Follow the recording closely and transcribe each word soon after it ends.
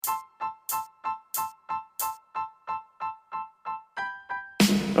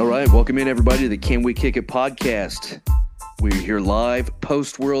All right, welcome in everybody to the Can We Kick It podcast. We're here live,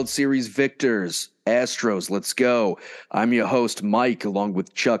 post-World Series victors, Astros, let's go. I'm your host, Mike, along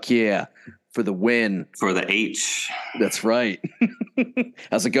with Chuck, for the win. For the H. That's right.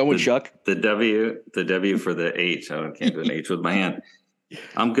 How's it going, Chuck? The W for the H. I can't do an H with my hand.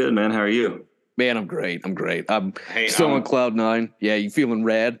 I'm good, man. How are you? Man, I'm great. I'm still on cloud nine. Yeah, you feeling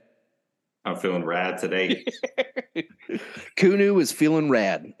rad? I'm feeling rad today. Kunu is feeling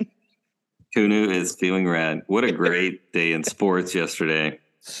rad. Kunu is feeling rad. What a great day in sports yesterday.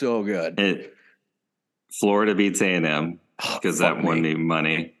 So good. Florida beats A&M because that won me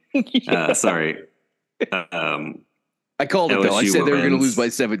money. Sorry. I called it, though. I said they were going to lose by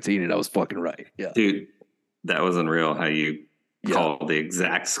 17, and I was fucking right. Yeah, dude, that was unreal how you called the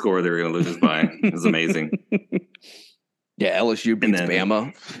exact score they were going to lose by. It was amazing. Yeah, LSU beats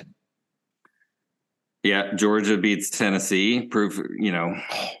Bama. Yeah, Georgia beats Tennessee. Proof,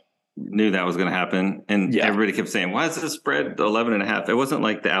 knew that was going to happen. And everybody kept saying, why is this spread 11.5? It wasn't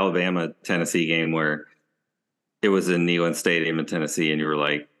like the Alabama-Tennessee game where it was in Neyland Stadium in Tennessee, and you were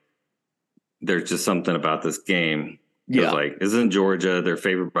like, there's just something about this game. It was like, isn't Georgia, they're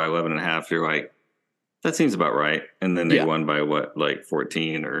favored by 11.5? You're like, that seems about right. And then they won by what, like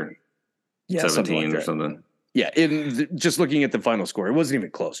 14 or 17 or something. Yeah, just looking at the final score, it wasn't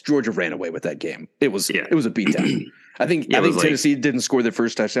even close. Georgia ran away with that game. It was a beatdown. I think Tennessee didn't score their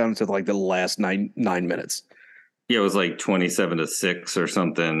first touchdown until like the last nine minutes. Yeah, it was like 27-6 or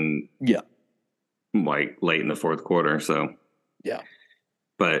something. Yeah, like late in the fourth quarter. So yeah,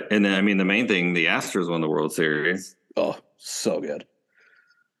 and then I mean the main thing, the Astros won the World Series. Oh, so good,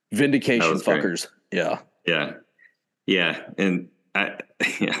 vindication, fuckers. Great. Yeah. And I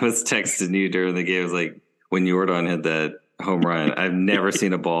was texting you during the game. I was like, when Jordan hit that home run, I've never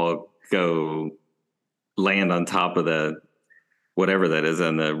seen a ball land on top of the whatever that is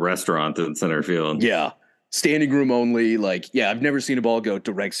in the restaurant in center field. Yeah. Standing room only. I've never seen a ball go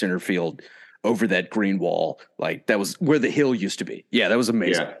direct center field over that green wall. Like, that was where the hill used to be. Yeah, that was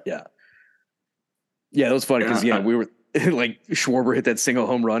amazing. Yeah, that was funny because, we were like, Schwarber hit that single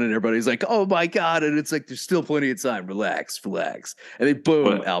home run and everybody's like, oh my God. And it's like, there's still plenty of time. Relax. And they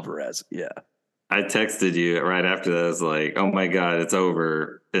boom, Alvarez. Yeah. I texted you right after that. I was like, oh my God, it's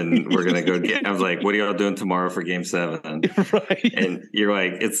over. And we're going to go get, I was like, what are y'all doing tomorrow for game 7? Right. And you're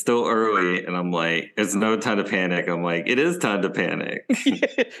like, it's still early. And I'm like, it's no time to panic. I'm like, it is time to panic.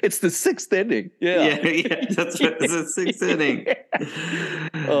 It's the 6th inning. Yeah. That's right. It's the 6th inning.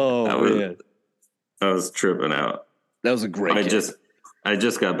 Man. I was tripping out. That was a great game. I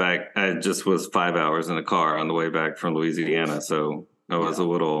just got back. I just was 5 hours in a car on the way back from Louisiana. So I was a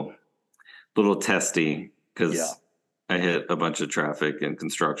little testy because I hit a bunch of traffic and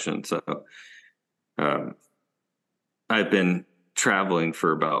construction. So I've been traveling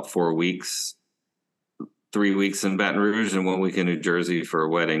for about 4 weeks, 3 weeks in Baton Rouge and 1 week in New Jersey for a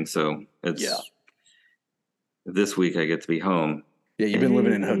wedding. So this week I get to be home. Yeah, you've been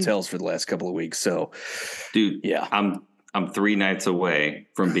living in hotels for the last couple of weeks. So, dude, I'm 3 nights away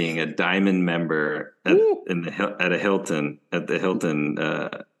from being a diamond member at the Hilton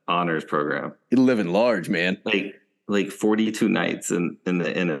honors program. You're living large, man. Like 42 nights in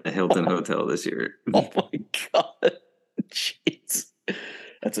a Hilton hotel this year. Oh my God. Jeez.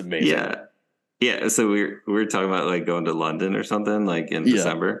 That's amazing. Yeah. So we were talking about like going to London or something like in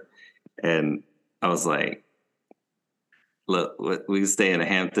December. And I was like, look, we can stay in a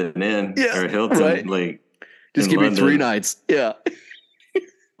Hampton Inn or Hilton. Right. Like, just give me 3 nights. Yeah.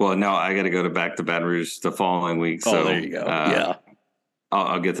 Well, no, I got to go back to Baton Rouge the following week. So there you go.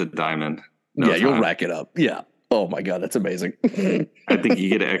 I'll get to Diamond. You'll rack it up. Yeah. Oh my God, that's amazing. I think you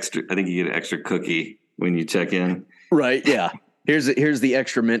get an extra cookie when you check in. Right. Yeah. Here's the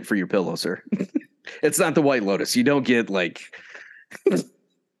extra mint for your pillow, sir. It's not the White Lotus. You don't get you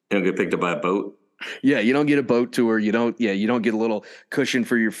don't get picked up by a boat. Yeah, you don't get a boat tour. You don't get a little cushion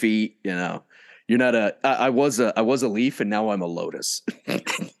for your feet. You're not I was a leaf and now I'm a lotus.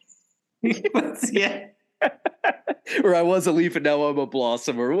 Yeah. Or I was a leaf and now I'm a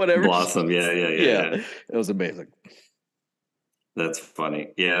blossom or whatever. Blossom, yeah. It was amazing. That's funny.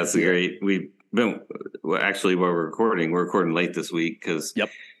 Yeah, it's great. We've been actually while we're recording late this week because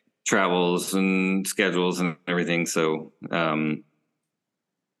travels and schedules and everything. So we're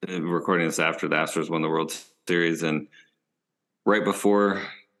recording this after the Astros won the World Series and right before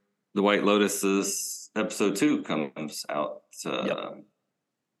the White Lotus's episode 2 comes out. So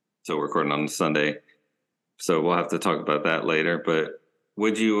we're recording on Sunday. So we'll have to talk about that later. But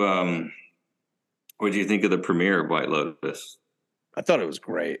what'd you think of the premiere of White Lotus? I thought it was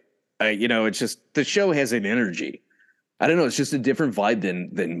great. It's just the show has an energy. I don't know. It's just a different vibe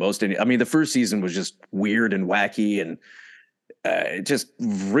than most. I mean, the first season was just weird and wacky, and just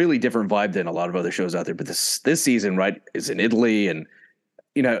really different vibe than a lot of other shows out there. But this season, right, is in Italy, and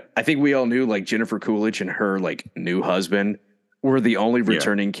I think we all knew like Jennifer Coolidge and her like new husband were the only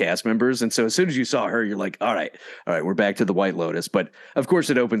returning cast members, and so as soon as you saw her, you're like, all right, we're back to the White Lotus. But of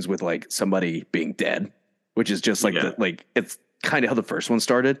course, it opens with like somebody being dead, which is just like it's kind of how the first one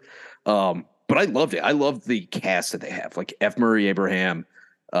started. But I loved it. I loved the cast that they have, like F. Murray Abraham,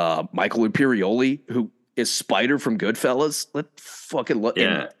 Michael Imperioli, who is Spider from Goodfellas.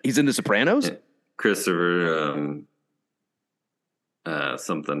 He's in The Sopranos. Christopher,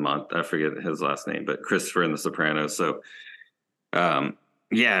 something I forget his last name, but Christopher in The Sopranos. So, I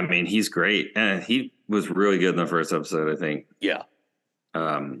mean, he's great, and he was really good in the first episode, I think. Yeah.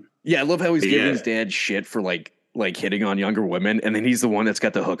 I love how he's giving his dad shit for like hitting on younger women, and then he's the one that's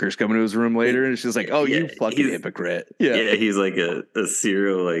got the hookers coming to his room later, and it's just like, oh, you fucking hypocrite. Yeah, he's like a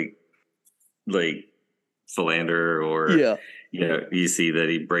serial like philanderer, or you see that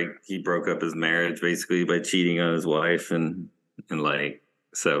he broke up his marriage basically by cheating on his wife, and like,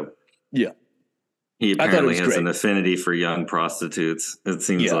 so he apparently has an affinity for young prostitutes, it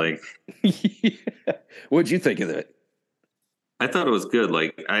seems like. What'd you think of it? I thought it was good.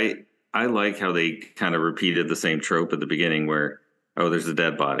 Like, I like how they kind of repeated the same trope at the beginning where, there's a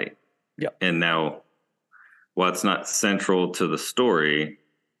dead body. Yeah. And now, while it's not central to the story,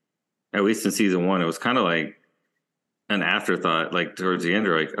 at least in season 1, it was kind of like an afterthought, like towards the end,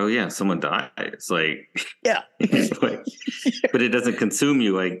 you're like, oh yeah, someone died. It's like, it's like, but it doesn't consume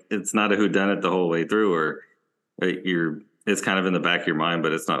you. Like, it's not a whodunit the whole way through, or it's kind of in the back of your mind,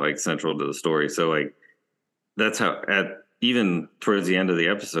 but it's not like central to the story. So like, that's how even towards the end of the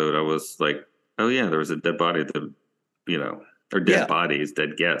episode, I was like, oh yeah, there was a dead body at the, or dead bodies,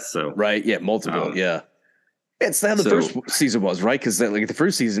 dead guests. So right. Yeah. Multiple. It's how the first season was, right? Because like the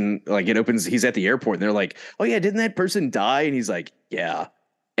first season, like it opens, he's at the airport and they're like, oh yeah, didn't that person die? And he's like, yeah.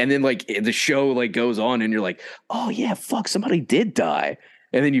 And then like the show like goes on and you're like, oh yeah, fuck, somebody did die.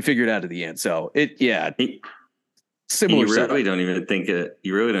 And then you figure it out at the end. So similar. You really don't even think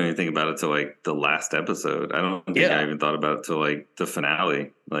about it till like the last episode. I don't think I even thought about it till like the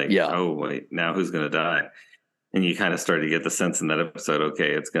finale. Like, oh wait, now who's gonna die? And you kind of started to get the sense in that episode,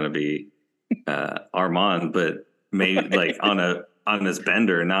 okay, it's gonna be Armand, but maybe like on his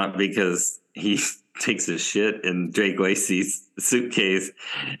bender, not because he takes his shit in Jake Lacey's suitcase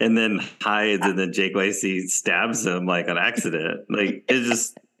and then hides, and then Jake Lacey stabs him like on accident. Like, it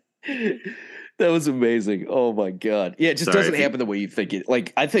just. That was amazing. Oh my God. Yeah, it just doesn't happen the way you think it.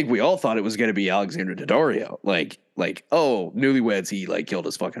 Like, I think we all thought it was going to be Alexandra Daddario. Like, oh, newlyweds, he like killed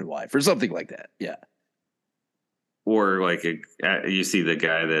his fucking wife or something like that. Yeah. Or like you see the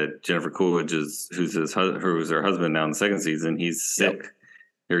guy that Jennifer Coolidge who's her husband now in the second season. He's sick,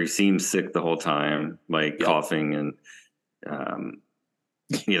 or he seems sick the whole time, like coughing, and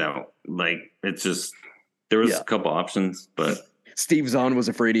like, it's just, there was a couple options, but. Steve Zahn was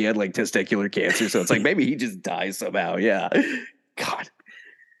afraid he had like testicular cancer, so it's like maybe he just dies somehow. Yeah, God.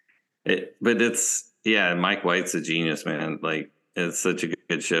 But it's Mike White's a genius, man. Like, it's such a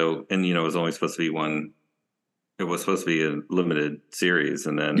good show, and it was only supposed to be one. It was supposed to be a limited series,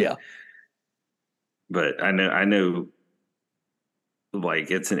 and then But I know,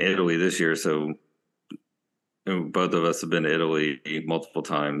 like, it's in Italy this year, so both of us have been to Italy multiple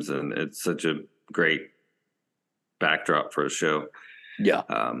times, and it's such a great backdrop for a show.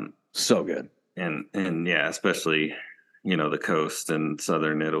 So good. And especially the coast and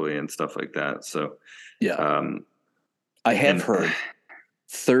southern Italy and stuff like that. So I have heard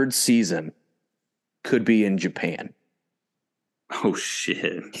third season could be in Japan. Oh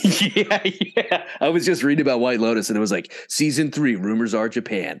shit. Yeah. I was just reading about White Lotus and it was like season 3 rumors are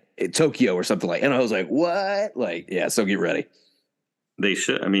Japan, Tokyo or something like, and I was like, what? Like, yeah, so get ready. They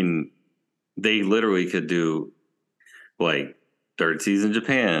should. I mean, they literally could do like third season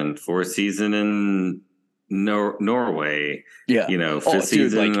Japan, fourth season in Norway, fifth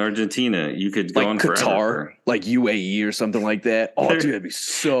season in Argentina. You could go on Qatar, forever. Like UAE or something like that. Oh, dude, that'd be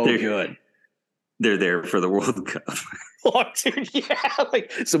so good. They're there for the World Cup. Oh, dude, yeah.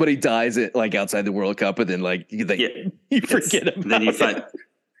 Like somebody dies at like outside the World Cup, and then like you forget about then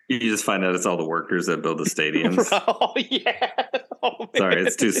you just find out it's all the workers that build the stadiums. Oh yeah. Oh, sorry,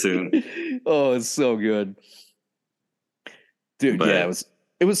 it's too soon. Oh, it's so good. Dude,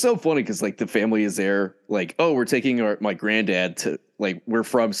 it was so funny because like the family is there, like, oh, we're taking my granddad to like, we're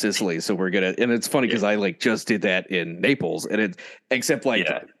from Sicily, so we're gonna, and it's funny because I like just did that in Naples, and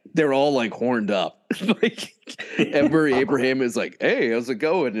they're all like horned up. Like Murray Abraham is like, hey, how's it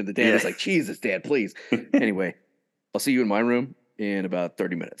going? And the dad is like, Jesus, Dad, please. Anyway, I'll see you in my room in about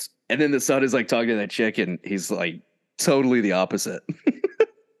 30 minutes. And then the son is like talking to that chick, and he's like totally the opposite.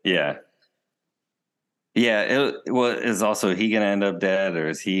 Yeah. Yeah. Is also he going to end up dead, or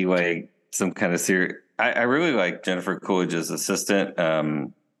is he like some kind of serious? I really like Jennifer Coolidge's assistant,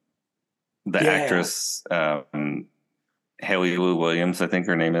 the actress, Haley Lou Williams, I think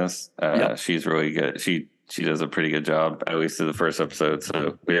her name is. She's really good. She does a pretty good job, at least to the first episode.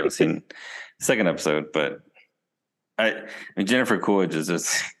 So we haven't seen the second episode, but I mean, Jennifer Coolidge is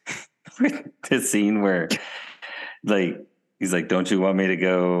just this scene where like he's like, "Don't you want me to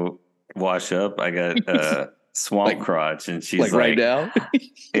go wash up? I got swamp crotch," and she's like, right now.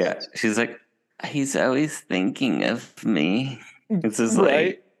 Yeah, she's like, "He's always thinking of me." It's just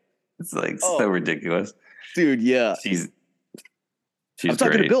like it's like so ridiculous, dude. Yeah, she's I'm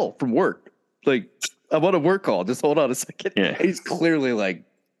talking to Bill from work. Like, I'm on a work call. Just hold on a second. Yeah, he's clearly like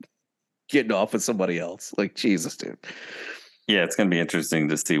getting off with somebody else. Like, Jesus, dude. Yeah, it's going to be interesting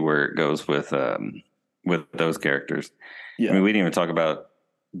to see where it goes with those characters. Yeah. I mean, we didn't even talk about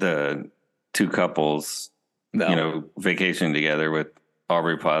the two couples, vacationing together with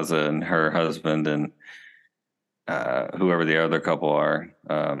Aubrey Plaza and her husband and whoever the other couple are.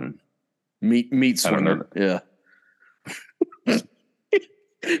 Meat swimmer. Yeah.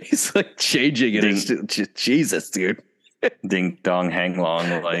 He's like changing it. Jesus, dude. Ding dong hang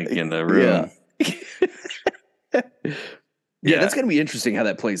long, like in the room. Yeah, that's going to be interesting how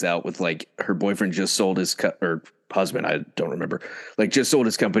that plays out with like her boyfriend just sold his or husband, I don't remember, like just sold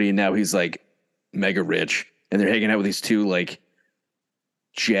his company, and now he's like mega rich, and they're hanging out with these two like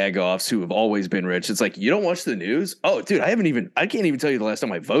jagoffs who have always been rich. It's like, you don't watch the news? Oh, dude, I can't even tell you the last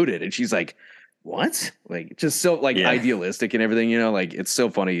time I voted. And she's like, what? Like, just so like idealistic and everything, like it's so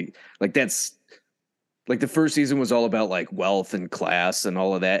funny. Like that's like the first season was all about like wealth and class and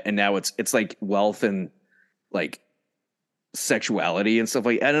all of that, and now it's like wealth and like sexuality and stuff.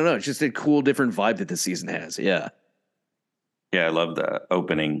 Like, I don't know, it's just a cool different vibe that this season has. Yeah, I love the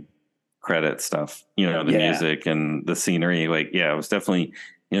opening credit stuff, the music and the scenery. Like, it was definitely,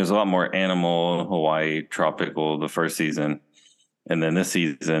 there's a lot more animal, Hawaii, tropical the first season, and then this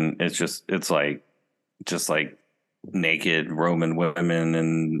season it's like naked Roman women,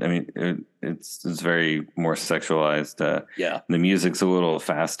 and I mean it's very more sexualized. The music's a little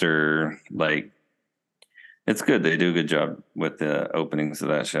faster. Like, it's good. They do a good job with the openings of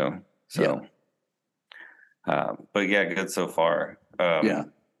that show. So, but good so far.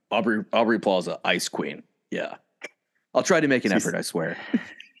 Aubrey Plaza, Ice Queen. Yeah, I'll try to make an effort. I swear.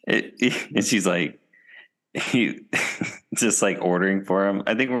 And she's like, he just like ordering for him.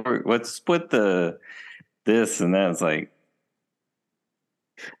 I think let's split this and that. It's like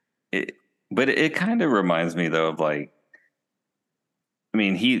it, but it kind of reminds me though of like, I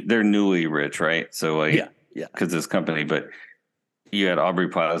mean, they're newly rich, right? So like, because this company, but you had Aubrey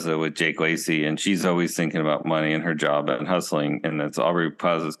Plaza with Jake Lacey, and she's always thinking about money and her job and hustling. And that's Aubrey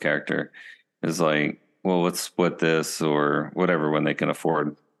Plaza's character is like, well, let's split this or whatever when they can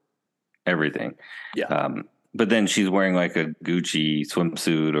afford everything. Yeah. But then she's wearing like a Gucci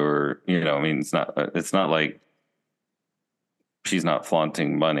swimsuit, or I mean, it's not like she's not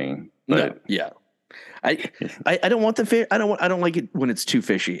flaunting money. But I don't want I don't like it when it's too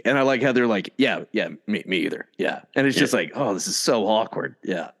fishy, and I like how they're like, me either. Yeah, and it's just like, oh, this is so awkward.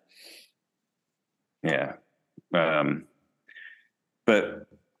 Yeah. But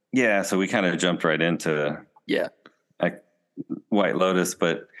so we kind of jumped right into like White Lotus,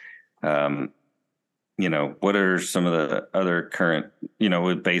 but what are some of the other current,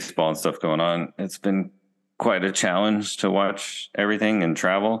 with baseball and stuff going on? It's been quite a challenge to watch everything and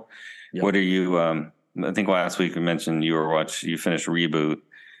travel. Yep. What are you? I think last week we mentioned you finished Reboot.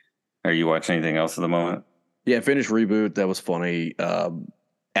 Are you watching anything else at the moment? Yeah, finished Reboot. That was funny.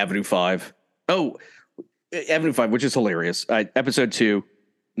 Avenue 5. Oh, Avenue 5, which is hilarious. Episode 2,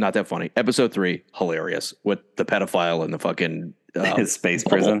 not that funny. Episode 3, hilarious, with the pedophile and the fucking space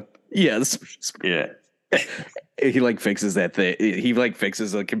prison. Yeah. Yeah. He like fixes that thing. He like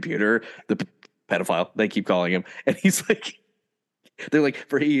fixes a computer. The pedophile, they keep calling him, and he's like, they're like,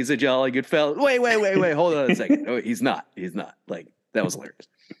 for he's a jolly good fellow. Wait, hold on a second. No, he's not. Like, that was hilarious.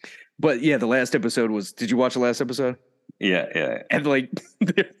 But yeah, the last episode was. Did you watch the last episode? Yeah. And like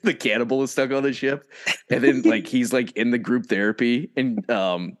the cannibal is stuck on the ship, and then like he's like in the group therapy, and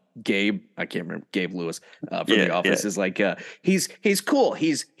Gabe, I can't remember, Gabe Lewis from The Office is like, he's cool.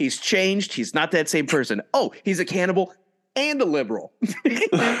 He's changed. He's not that same person. Oh, he's a cannibal and a liberal.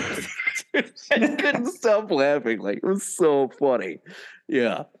 I couldn't stop laughing. Like, it was so funny.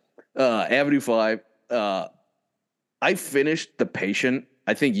 Yeah. Avenue 5. I finished The Patient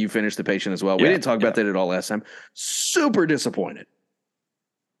I think you finished The Patient as well. We didn't talk about that at all last time. Super disappointed.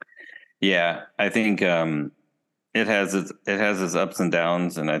 Yeah, I think it has its ups and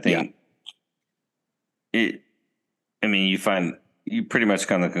downs, and I think you pretty much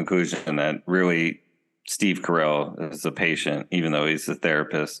come to the conclusion that really Steve Carell is a patient, even though he's a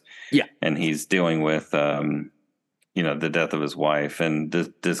therapist. Yeah, and he's dealing with the death of his wife and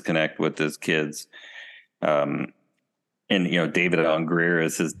disconnect with his kids. And David Allen Greer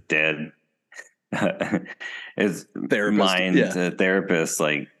is his dead his therapist,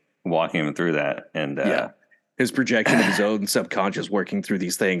 like walking him through that. And his projection of his own subconscious working through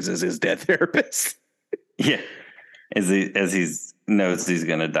these things as his dead therapist. Yeah. As he's knows he's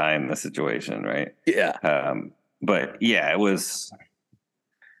going to die in the situation. Right. Yeah. But yeah, it was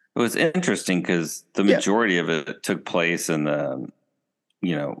interesting because the majority of it took place in the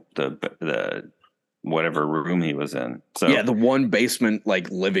whatever room he was in. So the one basement, like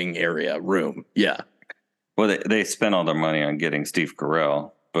living area room. Yeah. Well, they spent all their money on getting Steve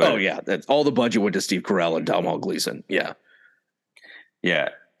Carell. But, that's all the budget went to Steve Carell and Domhnall Gleeson. Yeah. Yeah.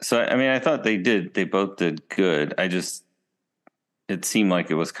 So, I mean, I thought they both did good. It seemed like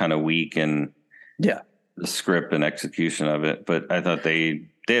it was kind of weak in the script and execution of it, but I thought they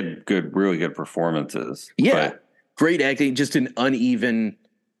had really good performances. Yeah. Great acting, just an uneven,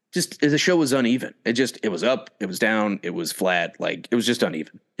 the show was uneven. It was up, it was down, it was flat. Like it was just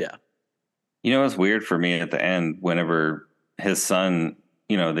uneven. Yeah. It was weird for me at the end, whenever his son,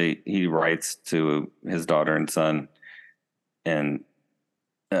 he writes to his daughter and son, and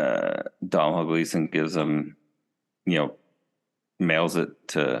Domhnall Gleeson gives him, mails it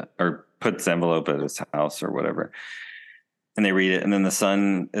to, or puts the envelope at his house or whatever, and they read it, and then the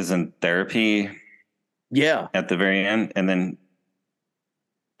son is in therapy. Yeah. At the very end, and then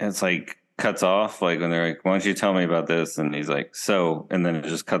it's like cuts off, like when they're like, "Why don't you tell me about this?" And he's like, "So," and then it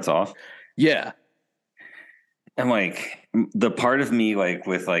just cuts off. Yeah. I'm like, the part of me, like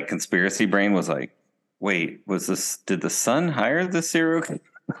with like conspiracy brain, was like, wait, did the son hire the serial killer?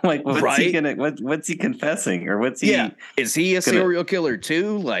 Like, what's he confessing, or what's he? Yeah, is he a serial killer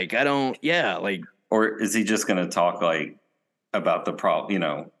too? Like, I don't. Yeah, like, or is he just gonna talk like about the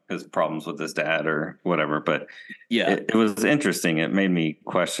problem, his problems with his dad or whatever? But it was interesting. It made me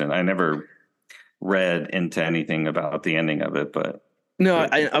question. I never read into anything about the ending of it, but no,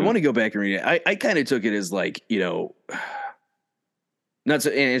 I want to go back and read it. I kind of took it as like, not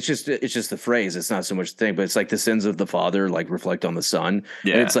so, and it's just the phrase. It's not so much the thing, but it's like the sins of the father like reflect on the son.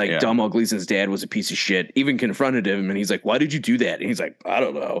 Yeah, and it's like Domhnall Gleeson's dad was a piece of shit. Even confronted him, and he's like, "Why did you do that?" And he's like, "I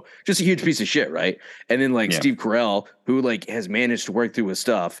don't know, just a huge piece of shit, right?" And then like Steve Carell, who like has managed to work through his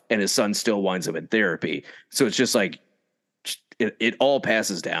stuff, and his son still winds up in therapy. So it's just like it all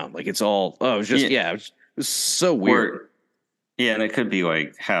passes down. Like it's all it was just it was so weird. And it could be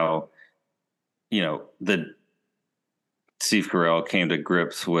like how the Steve Carell came to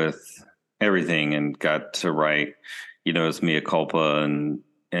grips with everything and got to write, his mea culpa and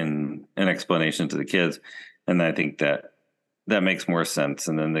an explanation to the kids. And I think that makes more sense.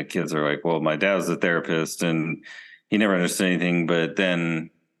 And then the kids are like, well, my dad was a therapist and he never understood anything. But then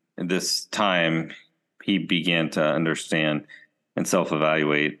this time he began to understand and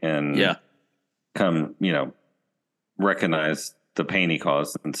self-evaluate and come, recognize the pain he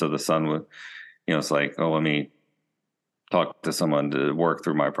caused. And so the son would, it's like, oh, let me talk to someone to work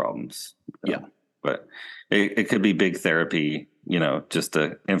through my problems. But it could be big therapy, just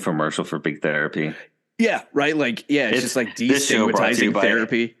an infomercial for big therapy. Yeah, right. Like, it's just like destigmatizing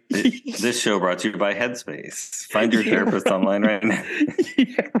therapy. This show brought to you by Headspace. Find your therapist online right now.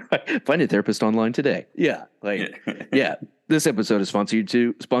 Right. Find a therapist online today. Yeah. Like, this episode is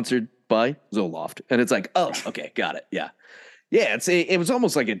sponsored by Zoloft. And it's like, oh, okay, got it. Yeah. Yeah. It was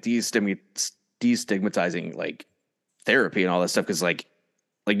almost like a destigmatizing like therapy and all that stuff. Cause like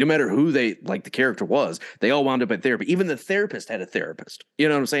no matter who they like the character was, they all wound up at therapy. Even the therapist had a therapist. You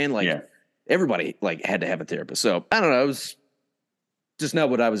know what I'm saying? Like everybody like had to have a therapist. So I don't know. It was just not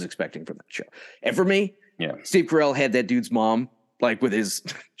what I was expecting from that show. And for me, Steve Carell had that dude's mom, like with his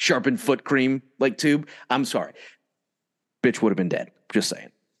sharpened foot cream, like tube. I'm sorry. Bitch would have been dead. Just saying.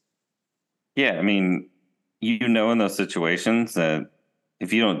 Yeah. I mean, in those situations that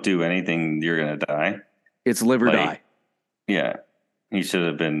if you don't do anything, you're going to die. It's live or die. Yeah. He should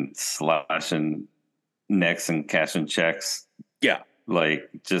have been slashing necks and cashing checks. Yeah. Like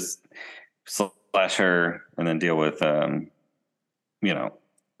just slash her and then deal with, with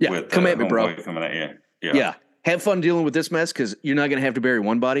come at me, bro. Coming at you. Yeah. Have fun dealing with this mess because you're not going to have to bury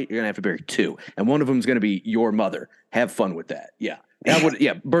one body. You're going to have to bury two. And one of them is going to be your mother. Have fun with that. Yeah.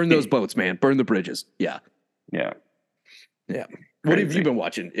 Burn those boats, man. Burn the bridges. Yeah. Yeah. Yeah. What have you been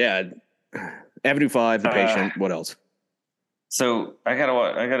watching? Yeah, Avenue 5, The Patient. What else? So I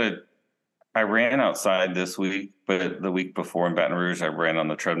ran outside this week, but the week before in Baton Rouge, I ran on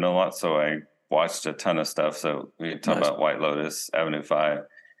the treadmill a lot, so I watched a ton of stuff. So we talk about White Lotus, Avenue 5,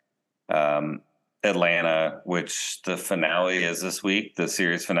 Atlanta, which the finale is this week, the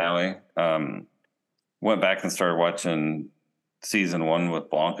series finale. Went back and started watching season 1 with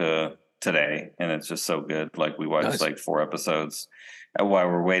Blanca today, and it's just so good. Like we watched like 4 episodes while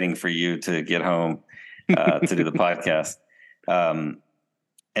we're waiting for you to get home to do the podcast. And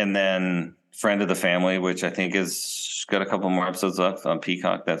then Friend of the Family, which I think is got a couple more episodes left on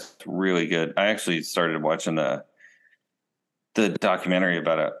Peacock. That's really good. I actually started watching the documentary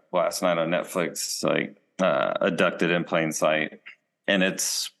about it last night on Netflix, like Abducted in Plain Sight. And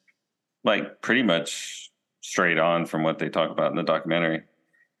it's like pretty much straight on from what they talk about in the documentary.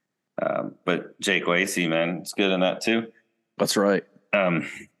 But Jake Lacey, man, it's good in that too. That's right. And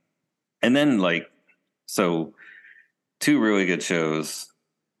then so 2 really good shows.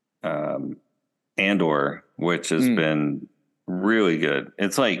 Andor, which has been really good.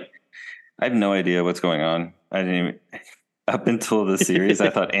 It's like I have no idea what's going on. I didn't even up until the series.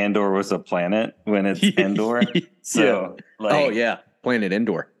 I thought Andor was a planet when it's Endor. So Planet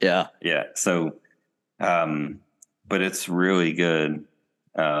Endor. Yeah. So, but it's really good.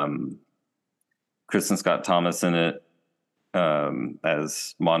 Kristen Scott Thomas in it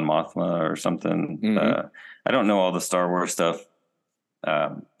as Mon Mothma or something. Mm-hmm. I don't know all the Star Wars stuff.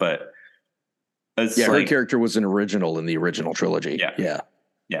 But it's her character was an original in the original trilogy. Yeah.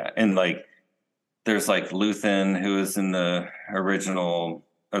 And there's Luthen, who is in the original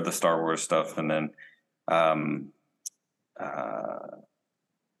or the Star Wars stuff. And then,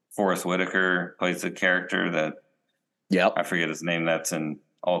 Forrest Whitaker plays a character that, I forget his name. That's in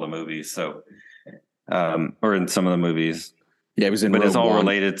all the movies. So, or in some of the movies. Yeah, it was in Rogue it's all One.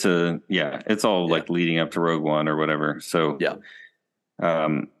 Related to, it's all leading up to Rogue One or whatever. So,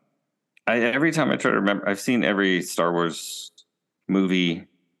 every time I try to remember, I've seen every Star Wars movie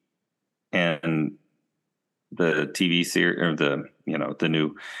and the TV series or the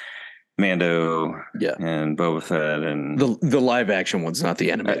new Mando and Boba Fett and the live action one's, not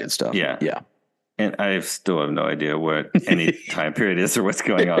the animated stuff. Yeah. And I still have no idea what any time period is or what's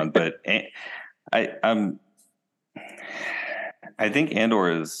going on, but I think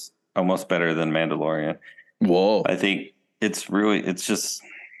Andor is almost better than Mandalorian. Whoa. I think it's just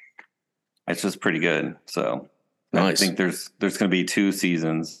pretty good. So nice. I think there's going to be 2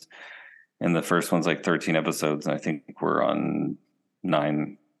 seasons, and the first one's 13 episodes, and I think we're on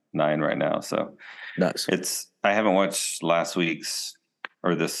 9 right now. So nice. I haven't watched last week's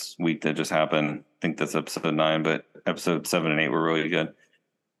or this week that just happened. I think that's episode 9, but episode 7 and 8 were really good.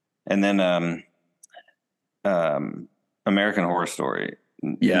 And then American Horror Story,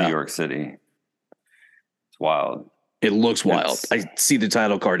 New York City. It's wild. It looks wild. I see the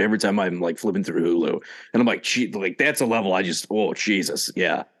title card every time I'm flipping through Hulu, and I'm like, gee, that's a level I just, oh Jesus,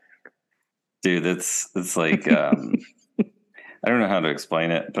 yeah, dude, it's I don't know how to explain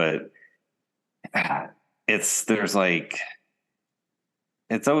it, but it's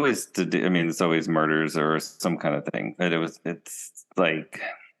always it's always murders or some kind of thing, but it's like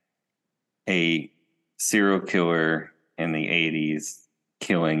a serial killer in the 80s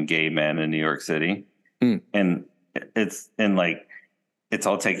killing gay men in New York City, and it's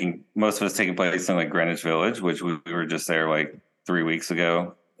all most of it's taking place in Greenwich Village, which we were just there 3 weeks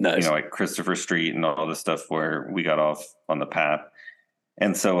ago. Nice. Christopher Street and all this stuff where we got off on the path.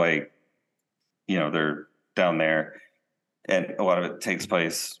 And so they're down there, and a lot of it takes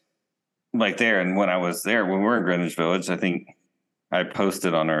place there. And when I was there, when we were in Greenwich Village, I think I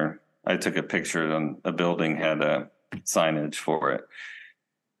posted I took a picture on a building had a signage for it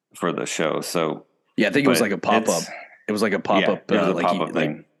for the show. So yeah, I think it was a pop-up. It was a pop-up. It was a pop-up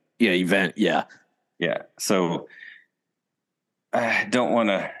thing. Event. Yeah. Yeah. So I don't want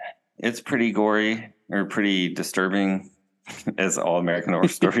to. It's pretty gory or pretty disturbing, as all American Horror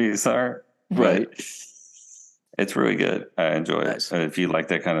Stories are. Right. It's really good. I enjoy it. If you like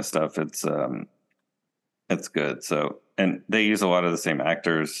that kind of stuff, it's good. So, and they use a lot of the same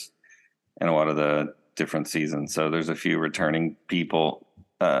actors in a lot of the different seasons. So there's a few returning people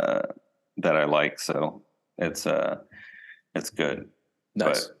that I like. So it's good.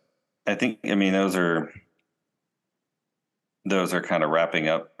 Nice. But I think, those are kind of wrapping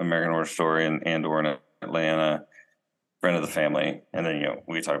up American Horror Story and Andor and Atlanta, Friend of the Family. And then,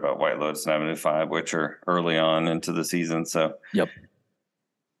 we talk about White Lotus and Avenue 5, which are early on into the season. So, yep.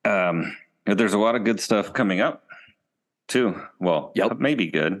 There's a lot of good stuff coming up too. Well, maybe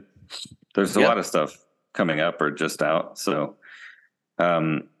good. There's a lot of stuff coming up or just out. So,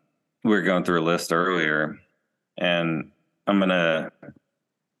 We were going through a list earlier, and I'm gonna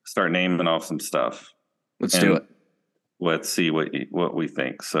start naming off some stuff. Let's do it. Let's see what we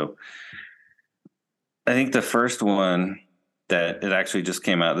think. So, I think the first one that it actually just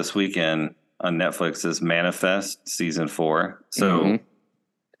came out this weekend on Netflix is Manifest season 4. So,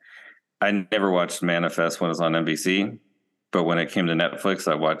 I never watched Manifest when it was on NBC, but when it came to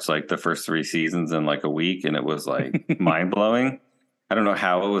Netflix, I watched like the first 3 seasons in like a week, and it was like mind blowing. I don't know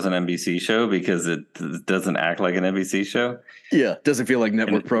how it was an NBC show because it doesn't act like an NBC show. Yeah, doesn't feel like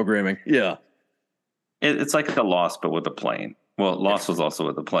network programming. Yeah. It's like a Lost, but with a plane. Well, Lost was also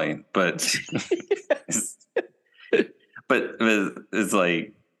with a plane, but it's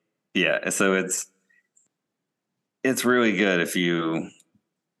like, yeah. So it's really good if you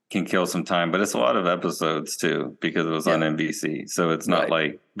can kill some time, but it's a lot of episodes too because it was on NBC. So it's not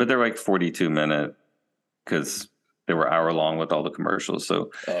like, but they're like 42-minute because they were hour long with all the commercials. So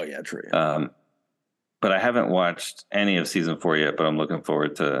true. But I haven't watched any of season 4 yet. But I'm looking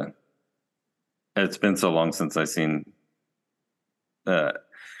forward to. It's been so long since I've seen.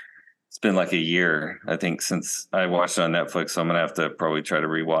 It's been like a year, I think, since I watched it on Netflix. So I'm gonna have to probably try to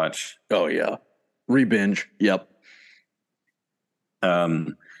rewatch. Oh yeah, re-binge. Yep.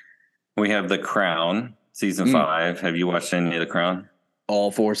 We have The Crown season 5. Have you watched any of The Crown?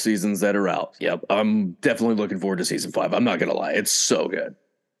 All 4 seasons that are out. Yep. I'm definitely looking forward to season 5. I'm not gonna lie, it's so good.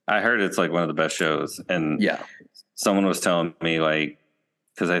 I heard it's like one of the best shows, and someone was telling me like.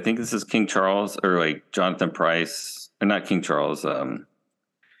 Because I think this is King Charles or like Jonathan Pryce, or not King Charles.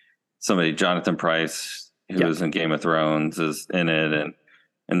 Somebody, Jonathan Pryce, who was in Game of Thrones, is in it, and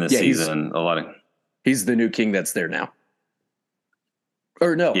in this season, he's the new king that's there now.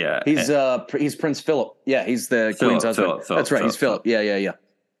 Or no, he's Prince Philip. Yeah, he's the Queen's husband. That's right, he's Philip. Yeah.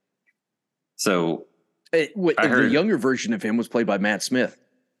 So the younger version of him was played by Matt Smith.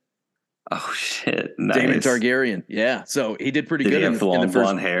 Oh shit! Nice. Daemon Targaryen. Yeah, so he did pretty good. He have long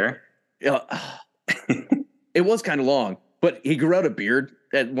blonde hair? It was kind of long, but he grew out a beard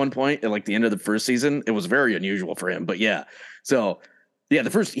at one point at like the end of the first season. It was very unusual for him, but yeah. So yeah,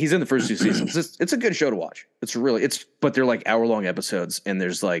 he's in the first 2 seasons. It's a good show to watch. But they're like hour-long episodes, and I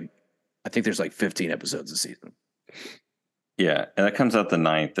think there's like 15 episodes a season. Yeah, and that comes out the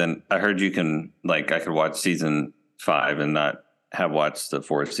 9th. And I heard you can I could watch season 5 and not have watched the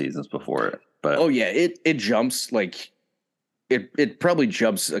 4 seasons before it. But it jumps like it probably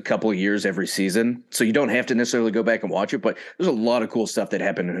jumps a couple of years every season, so you don't have to necessarily go back and watch it. But there's a lot of cool stuff that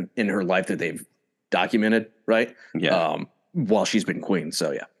happened in her life that they've documented, right? Yeah. While she's been queen,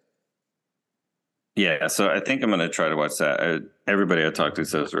 so yeah. Yeah, so I think I'm going to try to watch that. Everybody I talked to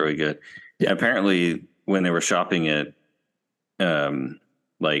says it's really good. Yeah. Apparently, when they were shopping it,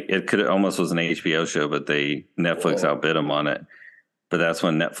 it could almost was an HBO show, but Netflix outbid them on it. But that's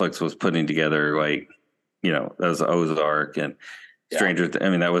when Netflix was putting together that was Ozark and Stranger. I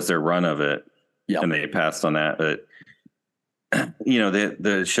mean, that was their run of it, and they passed on that. But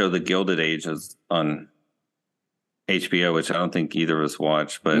the show The Gilded Age is on HBO, which I don't think either of us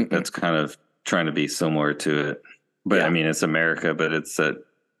watched, but that's kind of trying to be similar to it. But I mean, it's America, but it's that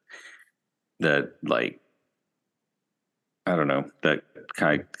I don't know, that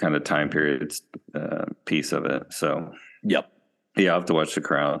kind of time period piece of it. So I'll have to watch The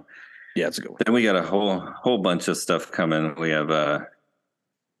Crown. Yeah, it's a good one. Then we got a whole bunch of stuff coming. We have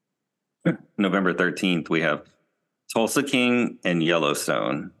November 13th. We have Tulsa King and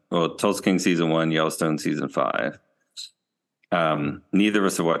Yellowstone. Well, Tulsa King season 1, Yellowstone season 5. Neither of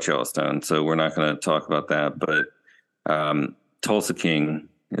us have watched Yellowstone, so we're not going to talk about that. But Tulsa King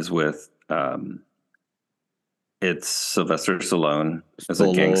is with it's Sylvester Stallone as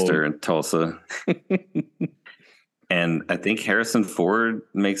a gangster in Tulsa. And I think Harrison Ford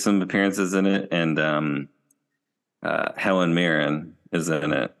makes some appearances in it, and Helen Mirren is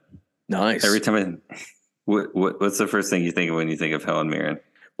in it. Nice. Every time what's the first thing you think of when you think of Helen Mirren?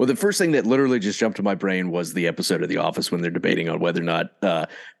 Well, the first thing that literally just jumped to my brain was the episode of The Office when they're debating on whether or not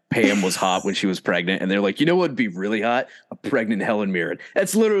Pam was hot when she was pregnant. And they're like, you know what would be really hot? A pregnant Helen Mirren.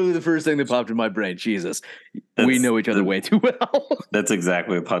 That's literally the first thing that popped in my brain. Jesus. We know each other way too well. That's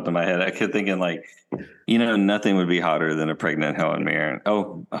exactly what popped in my head. I kept thinking nothing would be hotter than a pregnant Helen Mirren.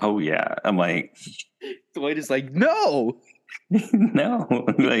 Oh yeah. I'm like. Dwight is like, no. No.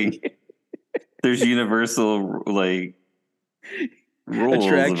 There's universal rules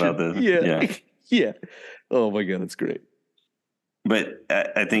attraction about this. Yeah. Oh my God, that's great. But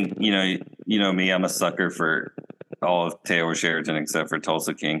I think you know me. I'm a sucker for all of Taylor Sheridan except for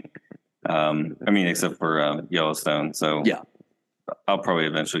Tulsa King. Except for Yellowstone. So I'll probably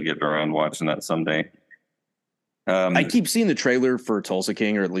eventually get around watching that someday. I keep seeing the trailer for Tulsa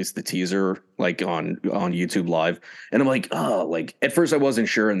King, or at least the teaser, like on YouTube Live, and I'm like, oh, like at first I wasn't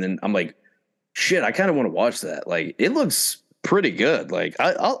sure, and then I'm like, shit, I kind of want to watch that. Like, it looks pretty good. Like,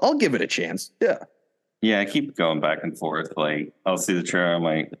 I'll give it a chance. Yeah. Yeah, I keep going back and forth. Like, I'll see the trailer. I'm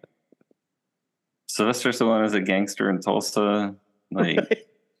like, Sylvester Stallone is a gangster in Tulsa. Like,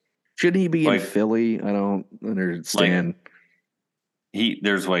 shouldn't he be in Philly? I don't understand.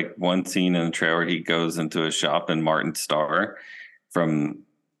 There's like one scene in the trailer. He goes into a shop, and Martin Starr from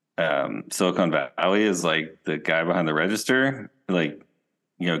Silicon Valley is like the guy behind the register, like,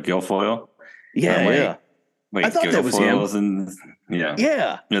 Guilfoyle. Yeah, yeah. Wait, I thought that was him. And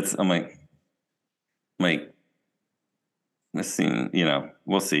yeah. I'm like, this scene.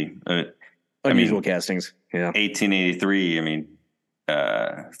 We'll see. Unusual castings. Yeah. 1883. I mean,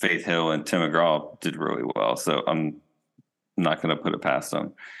 Faith Hill and Tim McGraw did really well, so I'm not going to put it past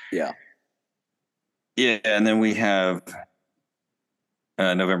them. Yeah. Yeah, and then we have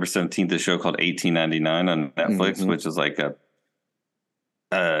November 17th, a show called 1899 on Netflix, which is like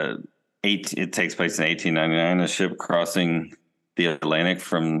it takes place in 1899, a ship crossing the Atlantic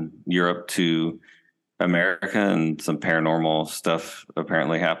from Europe to America, and some paranormal stuff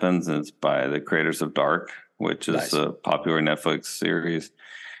apparently happens. And it's by the creators of Dark, which is a popular Netflix series.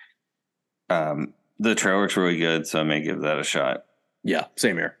 The trailer looks really good, so I may give that a shot. Yeah,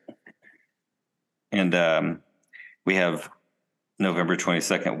 same here. And we have November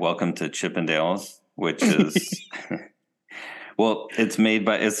 22nd, Welcome to Chippendales, which is well, it's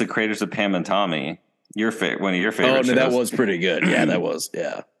the creators of Pam and Tommy. One of your favorite shows. No, that was pretty good. Yeah, that was.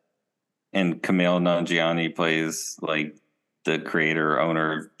 Yeah. And Kumail Nanjiani plays like the creator,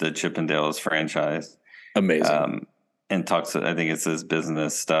 owner of the Chippendales franchise. Amazing. And talks, I think it's his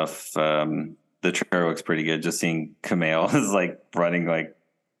business stuff. The trailer looks pretty good. Just seeing Kumail is like running like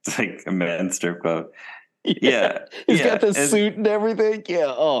a men's strip club. Yeah. He's got the suit and everything.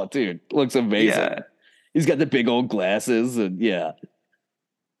 Yeah. Oh, dude, looks amazing. Yeah. He's got the big old glasses and yeah.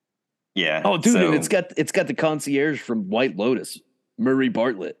 Yeah. Oh, dude, and it's got the concierge from White Lotus, Murray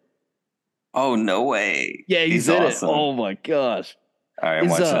Bartlett. Oh, no way. Yeah, he's in awesome. It. Oh my gosh. All right, I'm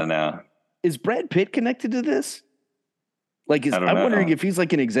watching it now. Is Brad Pitt connected to this? Like, I'm wondering if he's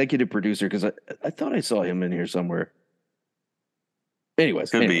like an executive producer, because I thought I saw him in here somewhere.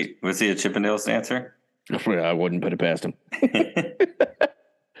 Anyways. Could be. Was he a Chippendales dancer? I wouldn't put it past him.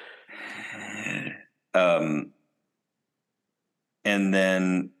 And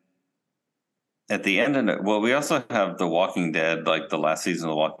then at the end of it, we also have The Walking Dead, like the last season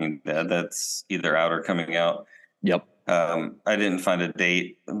of The Walking Dead, that's either out or coming out. Yep. I didn't find a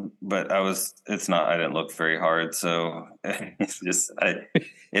date, but I didn't look very hard. So I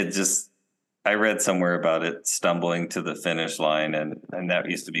read somewhere about it stumbling to the finish line. And that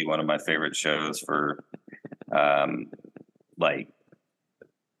used to be one of my favorite shows for, like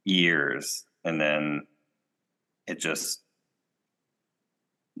years. And then it just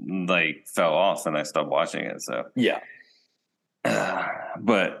like fell off and I stopped watching it. So, yeah.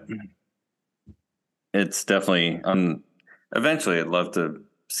 But it's definitely eventually I'd love to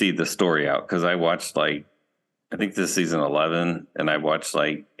see the story out, because I watched I think this season 11 and I watched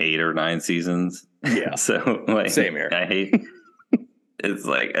like 8 or 9 seasons. Yeah. So like, same here. I hate it's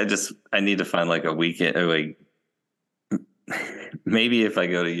like I need to find like a weekend, or like maybe if I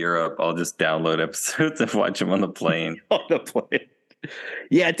go to Europe I'll just download episodes and watch them on the plane. On the plane.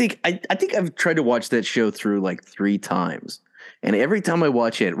 Yeah, I think I've tried to watch that show through like 3 times. And every time I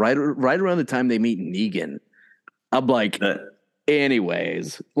watch it, right around the time they meet Negan, I'm like,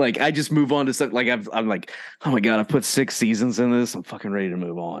 anyways, like I just move on to something. Like I'm like, oh my god, I've put 6 seasons in this. I'm fucking ready to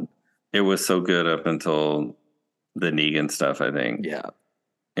move on. It was so good up until the Negan stuff, I think. Yeah.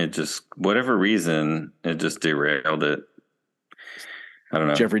 It just, whatever reason, it just derailed it. I don't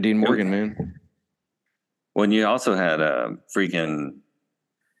know. Jeffrey Dean Morgan, man. When you also had a freaking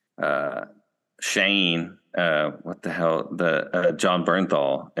Shane. What the hell, the John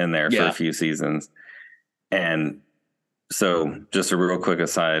Bernthal in there for a few seasons. And so just a real quick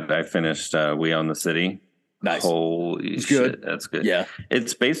aside, I finished We Own the City. Nice. Holy shit, that's good. Yeah.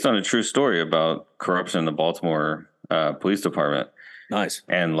 It's based on a true story about corruption in the Baltimore police department. Nice.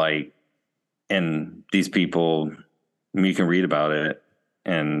 And these people, you can read about it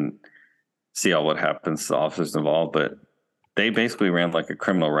and see all what happens to the officers involved, but they basically ran like a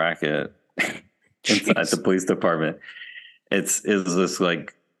criminal racket inside the police department. It's this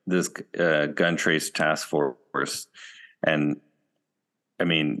gun trace task force, and I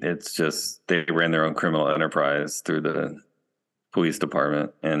mean it's just they ran their own criminal enterprise through the police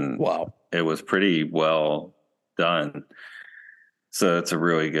department, and wow, it was pretty well done. So it's a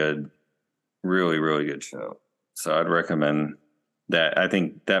really good show. So I'd recommend that. I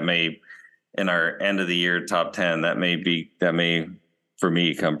think that may, in our end of the year top 10, that may for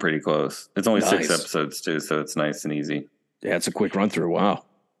me come pretty close. It's only 6 episodes too, so it's nice and easy. Yeah, it's a quick run through. Wow.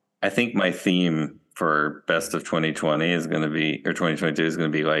 I think my theme for best of 2020 is going to be, or 2022 is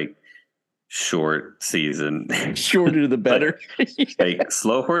going to be like short season. Shorter the better. Like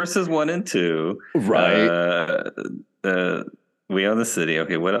Slow Horses 1 and 2. Right. We Own the City.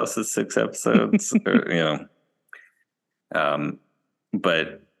 Okay, what else is 6 episodes? Or,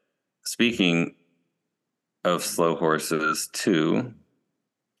 but speaking of Slow Horses 2,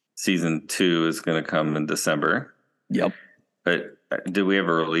 season 2 is going to come in December. Yep. But did we have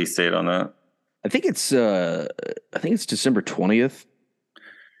a release date on that? I think it's December 20th.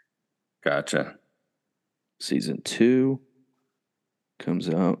 Gotcha. Season 2 comes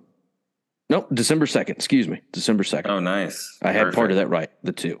out. Nope, December 2nd. Excuse me, December 2nd. Oh, nice. I had part of that right.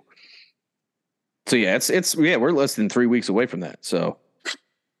 The 2. So yeah, we're less than 3 weeks away from that. So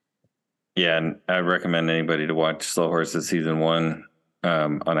yeah, and I recommend anybody to watch Slow Horses season 1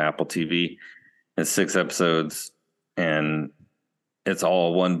 on Apple TV. It's 6 episodes, and it's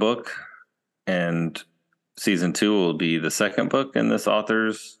all one book. And season 2 will be the second book in this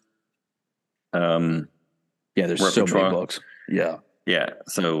author's. There's repertoire. So many books. Yeah.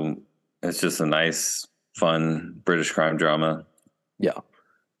 So it's just a nice, fun British crime drama. Yeah.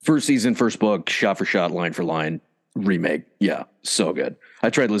 First season, first book, shot for shot, line for line, remake. Yeah. So good.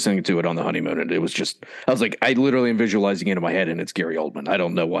 I tried listening to it on the honeymoon, and it was just, I was like, I literally am visualizing it in my head, and it's Gary Oldman. I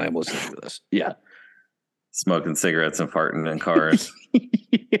don't know why I'm listening to this. Yeah. Smoking cigarettes and farting in cars.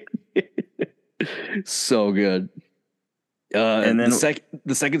 So good. And then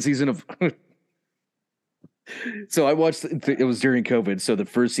the second season of so I watched it was during COVID. So the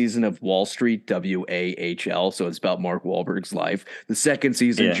first season of Wall Street, WAHL. So it's about Mark Wahlberg's life. The second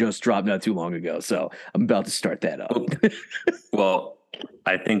season just dropped not too long ago. So I'm about to start that up. Well,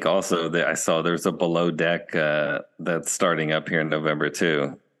 I think also that I saw there's a Below Deck that's starting up here in November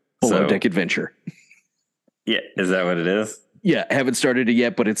too. Below Deck Adventure. Yeah. Is that what it is? Yeah, haven't started it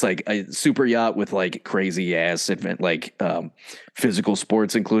yet, but it's like a super yacht with like crazy ass event, like physical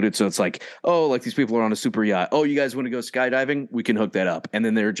sports included. So it's like, oh, like these people are on a super yacht. Oh, you guys want to go skydiving? We can hook that up. And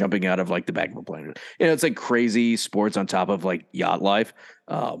then they're jumping out of like the back of a plane. It's like crazy sports on top of like yacht life.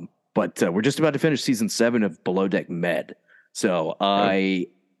 But we're just about to finish season 7 of Below Deck Med. So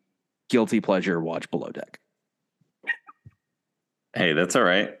guilty pleasure, watch Below Deck. Hey, that's all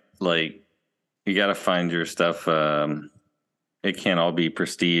right. Like, you got to find your stuff. It can't all be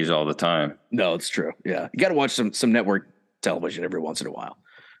prestige all the time. No, it's true. Yeah. You got to watch some network television every once in a while.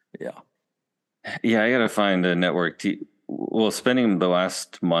 Yeah. Yeah, I got to find a network. Well, spending the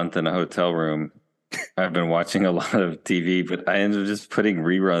last month in a hotel room, I've been watching a lot of TV, but I ended up just putting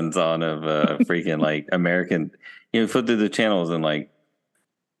reruns on of freaking like American, flip through the channels, and like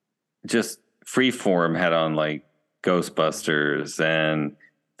just Freeform had on like Ghostbusters and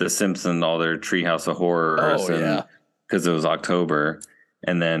The Simpsons, all their Treehouse of Horrors. Because it was October,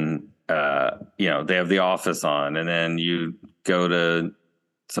 and then they have The Office on, and then you go to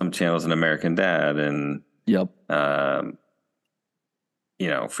some channels in American Dad, and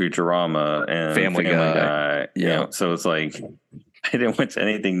Futurama and Family Guy. So it's like I didn't watch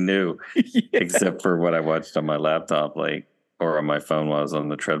anything new except for what I watched on my laptop, or on my phone while I was on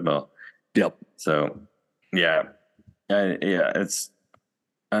the treadmill. Yep. So it's.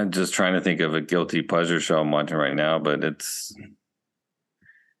 I'm just trying to think of a guilty pleasure show I'm watching right now, but it's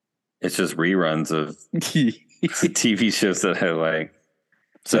just reruns of TV shows that I like.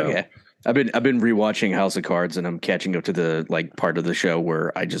 So okay. I've been rewatching House of Cards, and I'm catching up to the like part of the show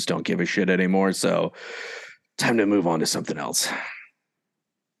where I just don't give a shit anymore. So time to move on to something else.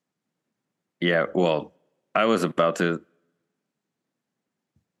 Yeah, well, I was about to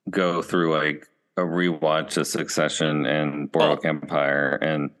go through like a rewatch of Succession and Boardwalk Empire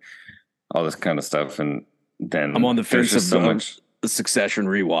and all this kind of stuff, and then I'm on the fence of the Succession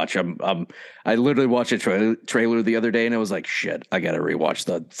rewatch. I literally watched a trailer the other day, and I was like, shit, I got to rewatch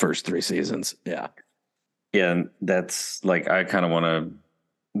the first 3 seasons. Yeah, and that's like I kind of want to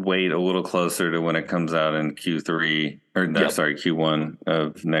wait a little closer to when it comes out in Q1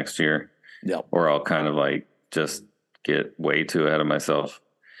 of next year. Yep. Or I'll kind of like just get way too ahead of myself.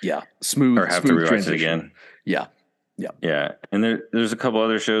 Yeah, smooth. Or have to rewatch transition. It again. Yeah. And there's a couple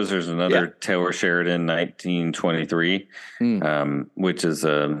other shows. There's another Taylor Sheridan 1923, which is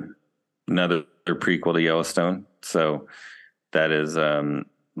another prequel to Yellowstone. So that is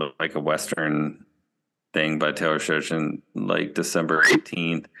like a Western thing by Taylor Sheridan, like December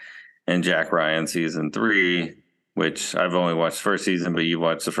 18th, and Jack Ryan season 3, which I've only watched the first season, but you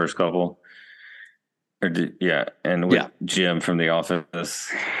watched the first couple. and with Jim from The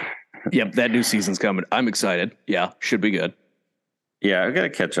Office. Yep, that new season's coming. I'm excited. Yeah, should be good. Yeah, I got to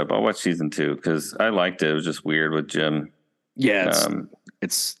catch up. I'll watch season 2 because I liked it. It was just weird with Jim. Yeah,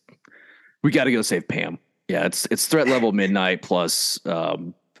 it's we got to go save Pam. Yeah, it's threat level midnight plus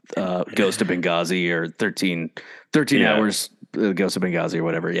Ghost of Benghazi or 13 hours Ghost of Benghazi or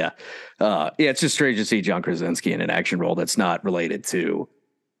whatever. Yeah. It's just strange to see John Krasinski in an action role that's not related to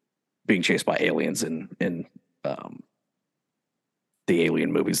being chased by aliens in the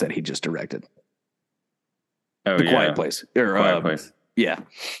Alien movies that he just directed. The Quiet Place. Quiet Place. Yeah.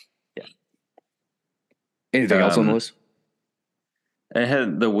 Anything else on the list? I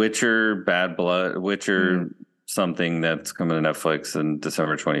had The Witcher, Bad Blood, Witcher something that's coming to Netflix on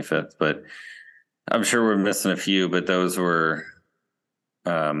December 25th, but I'm sure we're missing a few, but those were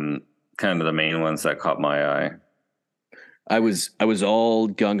kind of the main ones that caught my eye. I was all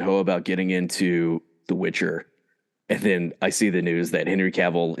gung-ho about getting into The Witcher, and then I see the news that Henry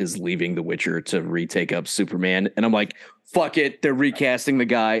Cavill is leaving The Witcher to retake up Superman, and I'm like, fuck it, they're recasting the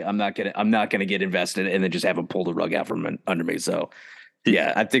guy. I'm not gonna get invested, and then just have him pull the rug out from under me. So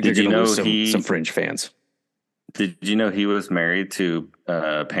I think they're gonna lose some fringe fans. Did you know he was married to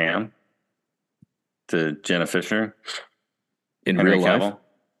Pam, to Jenna Fisher, in Henry real life? Cavill?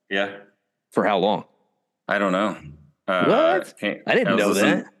 Yeah. For how long? I don't know. What? I didn't know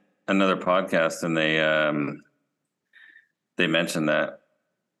that. Another podcast, and they mentioned that.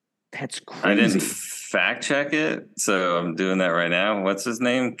 That's crazy. I didn't fact check it, so I'm doing that right now. What's his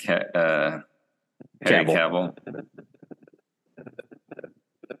name? Henry Cavill.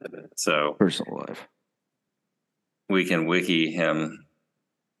 So personal life. We can wiki him.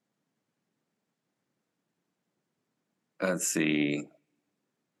 Let's see.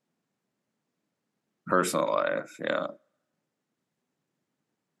 Personal life, yeah.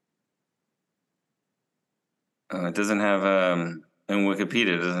 It doesn't have in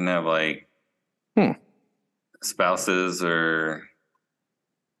Wikipedia. It doesn't have like spouses or.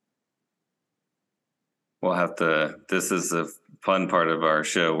 We'll have to. This is the fun part of our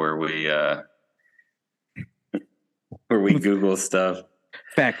show where we Google stuff.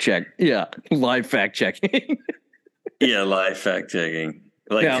 Fact check, live fact checking. Live fact checking,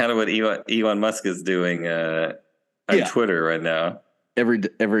 kind of what Elon Musk is doing on Twitter right now. Every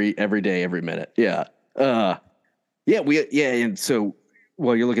day, every minute. And so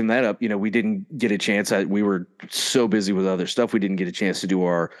while you're looking that up, we didn't get a chance. We were so busy with other stuff, we didn't get a chance to do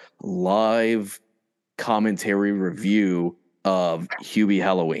our live commentary review of Hubie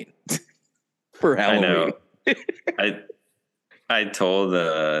Halloween for Halloween. I know. I told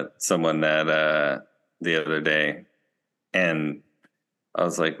someone that the other day, and I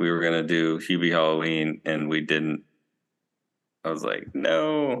was like, we were gonna do Hubie Halloween, and we didn't. I was like,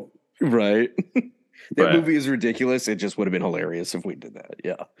 no, right. That movie is ridiculous. It just would have been hilarious if we did that.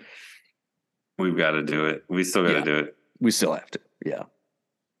 Yeah. We've got to do it. We still got to do it. We still have to. Yeah.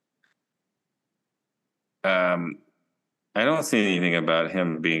 I don't see anything about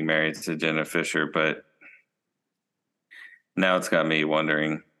him being married to Jenna Fisher, but now it's got me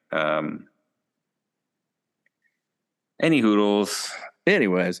wondering. Any hoodles.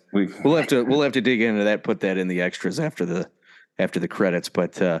 Anyways, we'll have to dig into that, put that in the extras after the credits.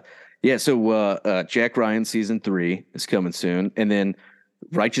 But so Jack Ryan season 3 is coming soon, and then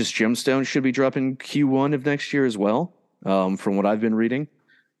Righteous Gemstones should be dropping Q1 of next year as well, from what I've been reading.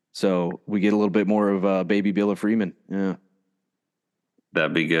 So we get a little bit more of baby Billa Freeman. Yeah,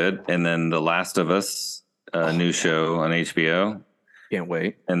 that'd be good. And then The Last of Us, new show on HBO. Can't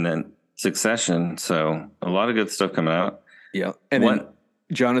wait. And then Succession. So a lot of good stuff coming out. Yeah, and then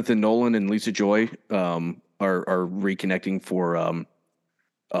Jonathan Nolan and Lisa Joy are reconnecting for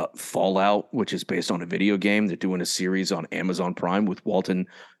Fallout, which is based on a video game. They're doing a series on Amazon Prime with Walton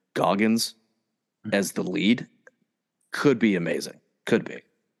Goggins as the lead. Could be amazing. Could be.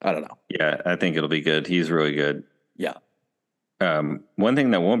 I don't know. Yeah, I think it'll be good. He's really good. Yeah. One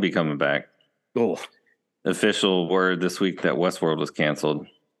thing that won't be coming back. Oh. Official word this week that Westworld was canceled.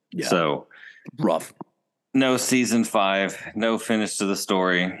 Yeah. So rough. No season 5. No finish to the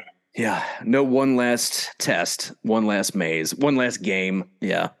story. Yeah. No one last test. One last maze. One last game.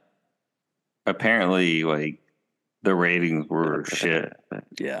 Yeah. Apparently, the ratings were shit.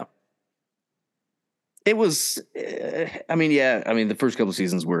 Yeah. It was, the first couple of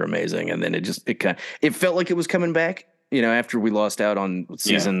seasons were amazing, and then it felt like it was coming back. After we lost out on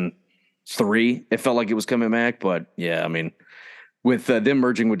season 3, it felt like it was coming back. But with them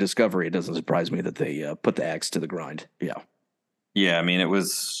merging with Discovery, it doesn't surprise me that they put the axe to the grind. Yeah, yeah. It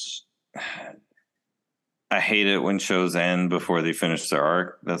was. I hate it when shows end before they finish their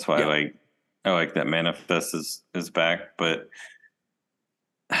arc. That's why I like that Manifest is back, but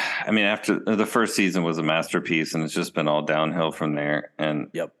I mean, after the first season was a masterpiece, and it's just been all downhill from there. And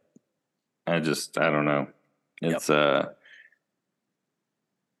yep, I don't know. It's it'd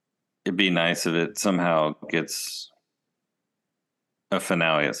be nice if it somehow gets a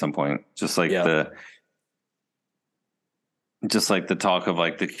finale at some point, just like the talk of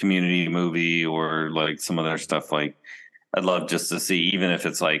like the Community movie or like some other stuff. Like, I'd love just to see, even if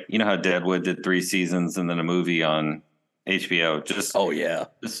it's like, you know how Deadwood did 3 seasons and then a movie on HBO.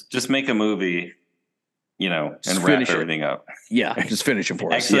 Just make a movie, and wrap everything up. Yeah, just finish it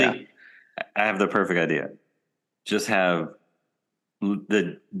for us. Actually, I have the perfect idea. Just have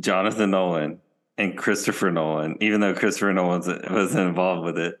the Jonathan Nolan and Christopher Nolan, even though Christopher Nolan wasn't involved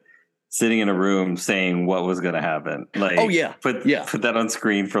with it, sitting in a room saying what was going to happen. Like, put that on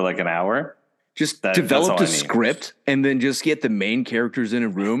screen for like an hour. Just develop the script and then just get the main characters in a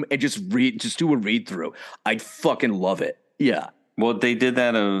room and just do a read through. I'd fucking love it. Yeah. Well, they did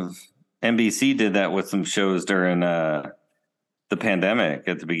that NBC did that with some shows during the pandemic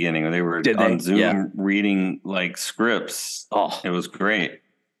at the beginning when they were on Zoom reading like scripts. Oh, it was great.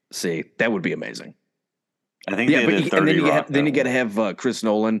 See, that would be amazing. I think they did 30 Rock. Then you got to have Chris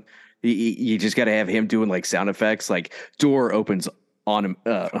Nolan. You just got to have him doing like sound effects, like door opens on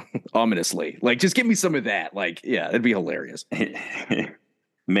ominously. Like, just give me some of that. Like, yeah, it'd be hilarious.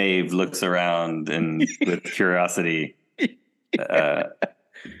 Maeve looks around and with curiosity.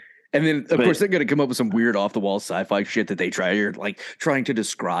 And then, of course, they're going to come up with some weird off-the-wall sci-fi shit that they trying to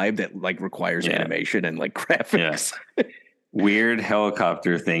describe that like requires animation and like graphics. Yeah. Weird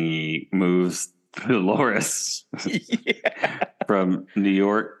helicopter thingy moves Dolores from New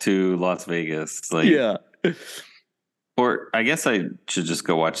York to Las Vegas. Like, or I guess I should just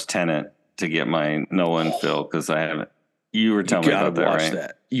go watch Tenet to get my Nolan fill because I haven't. You were telling me about that,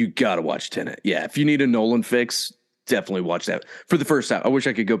 right? You got to watch Tenet. Yeah, if you need a Nolan fix, definitely watch that for the first time. I wish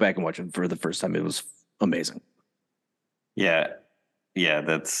I could go back and watch it for the first time. It was amazing. Yeah.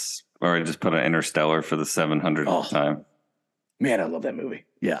 Or I just put an Interstellar for the 700th time. Man, I love that movie.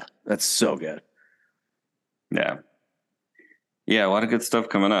 Yeah, that's so good. Yeah. Yeah, a lot of good stuff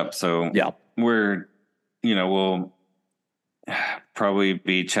coming up. So we're, we'll probably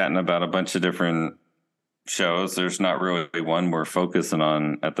be chatting about a bunch of different shows. There's not really one we're focusing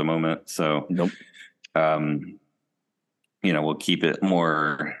on at the moment. So, we'll keep it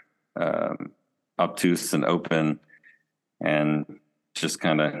more obtuse and open and just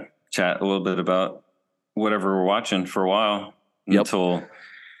kind of chat a little bit about whatever we're watching for a while until,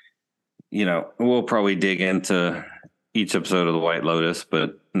 we'll probably dig into each episode of the White Lotus,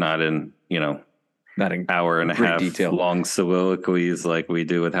 but not in, not an hour and a half long soliloquies like we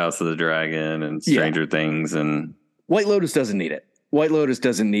do with House of the Dragon and Stranger Things. And White Lotus doesn't need it. White Lotus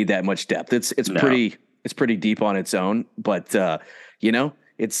doesn't need that much depth. It's pretty deep on its own, but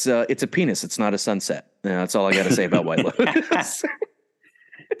it's a penis. It's not a sunset. That's all I got to say about White Lotus.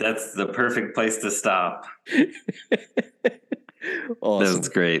 That's the perfect place to stop. Awesome. That's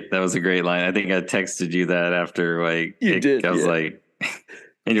great. That was a great line. I think I texted you that after I was like,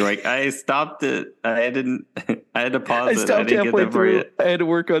 and you're like, I stopped it. I had to pause it. I didn't get that for you. I had to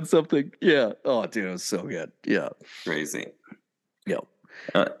work on something. Yeah. Oh, dude, it was so good. Yeah. Crazy. Yeah.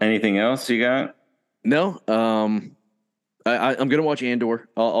 Anything else you got? No. I'm gonna watch Andor.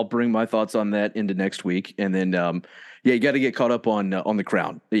 I'll bring my thoughts on that into next week, and then you got to get caught up on The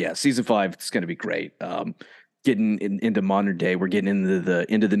Crown. Yeah, season 5 is gonna be great. Getting into modern day, we're getting into the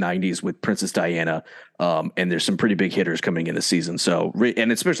 90s with Princess Diana, and there's some pretty big hitters coming in the season. So,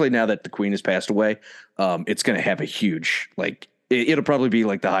 and especially now that the Queen has passed away, it's gonna have a huge it'll probably be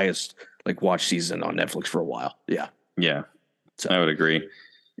like the highest watch season on Netflix for a while. Yeah. Yeah. So I would agree.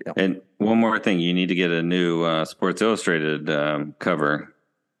 Yeah. And one more thing, you need to get a new Sports Illustrated cover.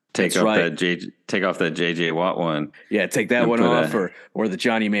 Take off that JJ Watt one. Yeah, take that one off, or the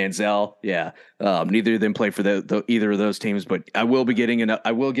Johnny Manziel. Yeah, neither of them play for either of those teams, but I will be getting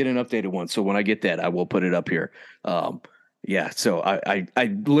I will get an updated one. So when I get that, I will put it up here. Yeah. So I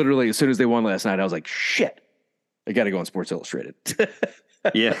literally, as soon as they won last night, I was like, shit, I got to go on Sports Illustrated.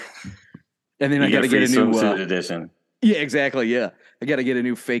 Yeah. And then I got to get a new edition. Yeah, exactly. Yeah. I got to get a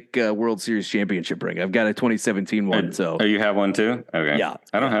new fake World Series championship ring. I've got a 2017 one. Oh, you have one too? Okay. Yeah.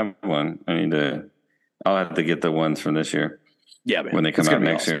 I don't have one. I'll have to get the ones from this year. Yeah, man. When they come out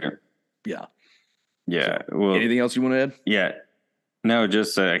next year. Yeah. Yeah. Well, anything else you want to add? Yeah. No,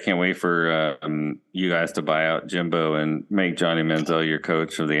 just I can't wait for you guys to buy out Jimbo and make Johnny Manziel your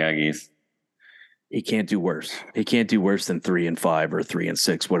coach of the Aggies. He can't do worse. He can't do worse than 3-5 or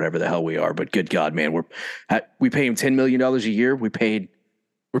 3-6, whatever the hell we are. But good God, man, we pay him $10 million a year. We paid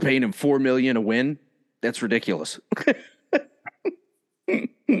We're paying him $4 million a win. That's ridiculous.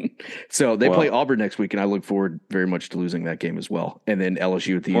 So they play Auburn next week, and I look forward very much to losing that game as well. And then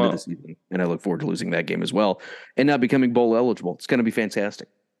LSU at the end of the season, and I look forward to losing that game as well, and not becoming bowl eligible. It's going to be fantastic.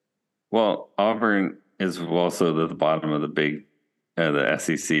 Well, Auburn is also the bottom of the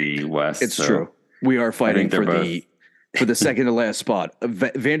SEC West. It's true. We are fighting for the second to last spot.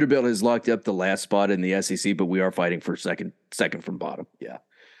 Vanderbilt has locked up the last spot in the SEC, but we are fighting for second from bottom. Yeah.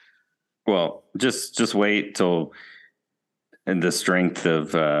 Well, just wait till. And the strength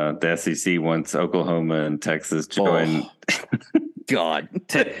of the SEC once Oklahoma and Texas join. Oh, God.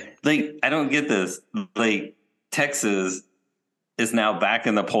 I don't get this. Texas is now back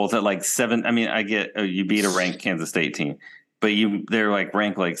in the polls at 7. I mean, I get you beat a ranked Kansas State team, but they're ranked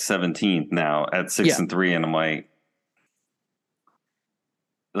 17th now at 6-3, and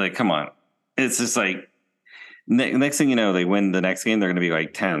I'm come on. It's just next thing you know, they win the next game, they're going to be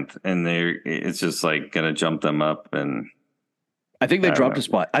 10th, and it's just going to jump them up. And I think they dropped a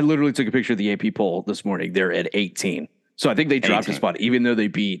spot. I literally took a picture of the AP poll this morning. They're at 18. So I think they dropped a spot, even though they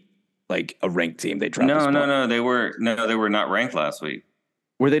beat a ranked team. They dropped a spot. No. They were not ranked last week.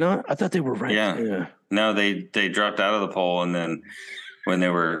 Were they not? I thought they were ranked. Yeah. No, they dropped out of the poll, and then when they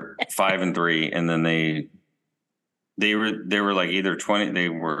were 5-3, and then they were either 20. They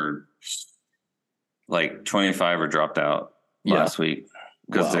were 25 or dropped out last week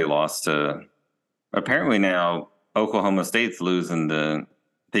because they lost to. Apparently now. Oklahoma State's losing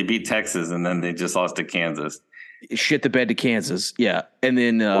they beat Texas, and then they just lost to Kansas. Shit the bed to Kansas. Yeah. And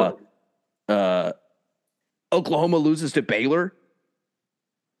then Oklahoma loses to Baylor.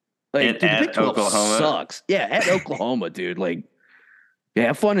 Dude, the Big 12 Oklahoma sucks. Yeah. At Oklahoma, dude.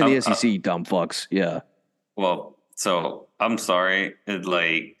 Have fun in the SEC, dumb fucks. Yeah. Well, so I'm sorry.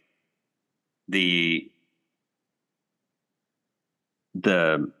 The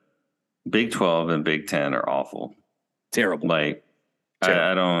Big 12 and Big 10 are awful. Terrible.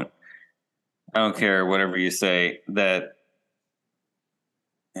 Terrible. I don't care whatever you say. That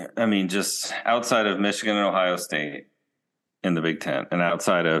I mean, just outside of Michigan and Ohio State in the Big 10, and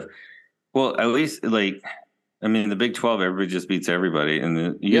outside of at least the Big 12, everybody just beats everybody,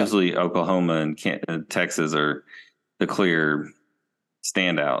 and usually Oklahoma and Texas are the clear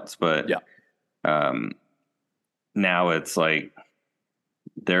standouts. But now it's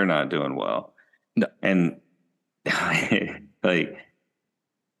they're not doing well. No. And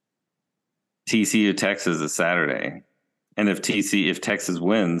TCU Texas is Saturday. And if Texas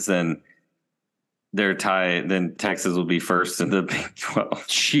wins, then they're tied, then Texas will be first in the Big 12.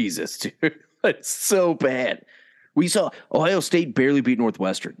 Jesus, dude. That's so bad. We saw Ohio State barely beat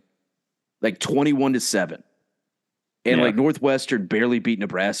Northwestern. 21-7. And Northwestern barely beat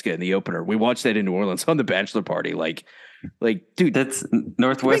Nebraska in the opener. We watched that in New Orleans on the bachelor party. Dude, that's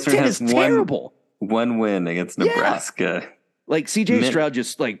Northwestern has terrible. One win against Nebraska. CJ Stroud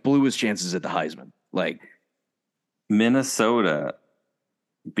just blew his chances at the Heisman. Minnesota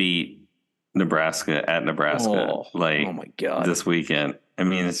beat Nebraska at Nebraska. Oh my God. This weekend. I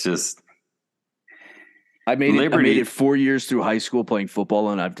mean, it's just I made it 4 years through high school playing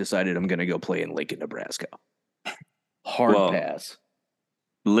football, and I've decided I'm going to go play in Lincoln, Nebraska. Hard pass.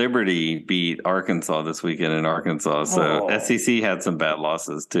 Liberty beat Arkansas this weekend in Arkansas. So SEC had some bad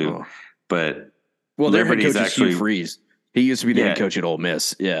losses too. But their head coach is Hugh Freeze. He used to be the head coach at Ole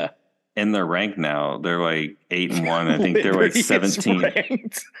Miss. Yeah. And they're ranked now. They're 8-1. I think they're 17.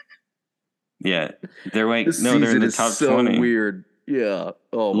 Yeah. They're they're in the top 20. Weird. Yeah.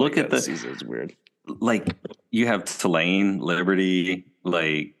 Oh, look at the season is weird. You have Tulane, Liberty,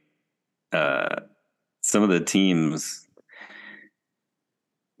 some of the teams.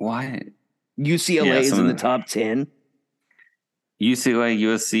 Why? UCLA is in the top 10. UCLA,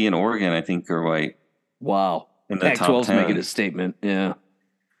 USC, and Oregon, I think, are wow. In the Pac-12's making a statement. Yeah.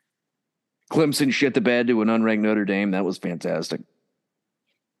 Clemson shit the bed to an unranked Notre Dame. That was fantastic.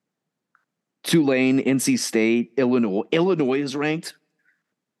 Tulane, NC State, Illinois. Illinois is ranked.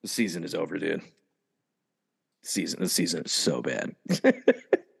 The season is over, dude. The season is so bad.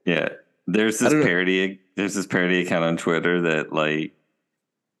 Yeah. There's this parody account on Twitter that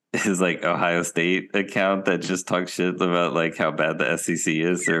is Ohio State account that just talks shit about how bad the SEC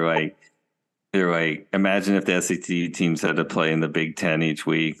is. They're imagine if the SEC teams had to play in the Big 10 each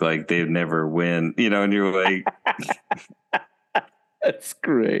week, they'd never win, and you're that's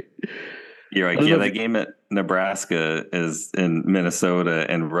great. You're that game at Nebraska is in Minnesota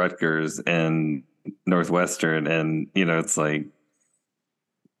and Rutgers and Northwestern, and it's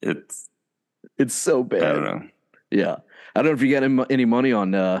so bad. I don't know. Yeah, I don't know if you got any money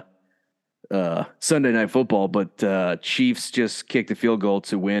on Sunday Night Football, but Chiefs just kicked the field goal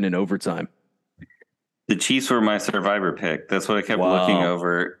to win in overtime. The Chiefs were my survivor pick. That's what I kept looking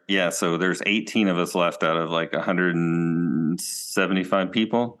over. Yeah, so there's 18 of us left out of like 175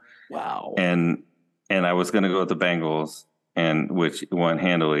 people. Wow. And I was going to go with the Bengals, and which won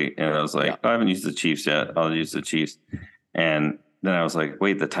handily. And I was like, I haven't used the Chiefs yet. I'll use the Chiefs. And then I was like,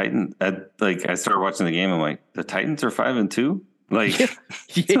 wait, the Titans. I started watching the game. I'm like, the Titans are 5-2. Like,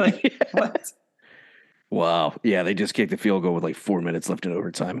 like what? Wow. Yeah, they just kicked the field goal with like 4 minutes left in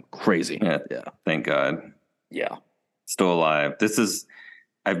overtime. Crazy. Yeah. Thank God. Yeah. Still alive.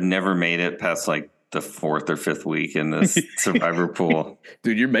 I've never made it past like the 4th or 5th week in this survivor pool.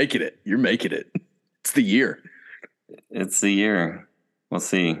 Dude, you're making it. It's the year. We'll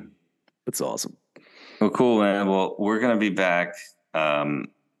see. That's awesome. Well, cool, man. Well, we're going to be back.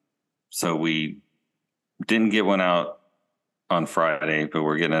 So we didn't get one out on Friday, but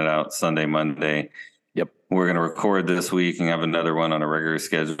we're getting it out Sunday, Monday. Yep. We're going to record this week and have another one on a regular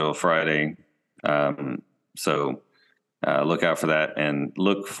schedule Friday. So look out for that, and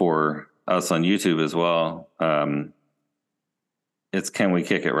look for us on YouTube as well. It's Can We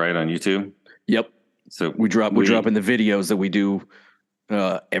Kick It, right, on YouTube? Yep. So we're dropping the videos that we do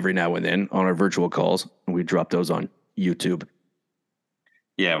every now and then on our virtual calls, and we drop those on YouTube.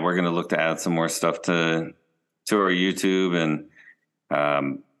 Yeah, we're going to look to add some more stuff to our YouTube,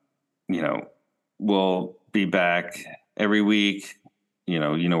 and we'll be back every week. You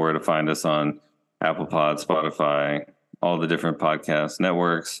know where to find us on Apple Pod, Spotify, all the different podcast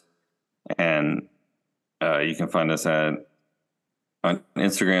networks, and you can find us on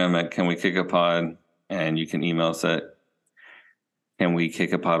Instagram at Can We Kick a Pod, and you can email us at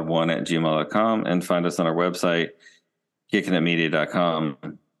canwekickapod1@gmail.com, and find us on our website,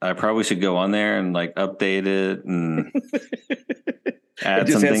 kickingitmedia.com. I probably should go on there and like update it and add it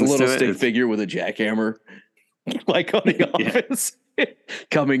just some has things a little to stick it. figure with a jackhammer, like on The Office.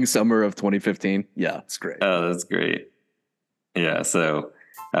 Coming summer of 2015. Yeah, it's great. Oh, that's great. Yeah. So,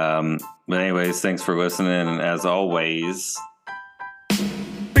 but anyways, thanks for listening. And as always,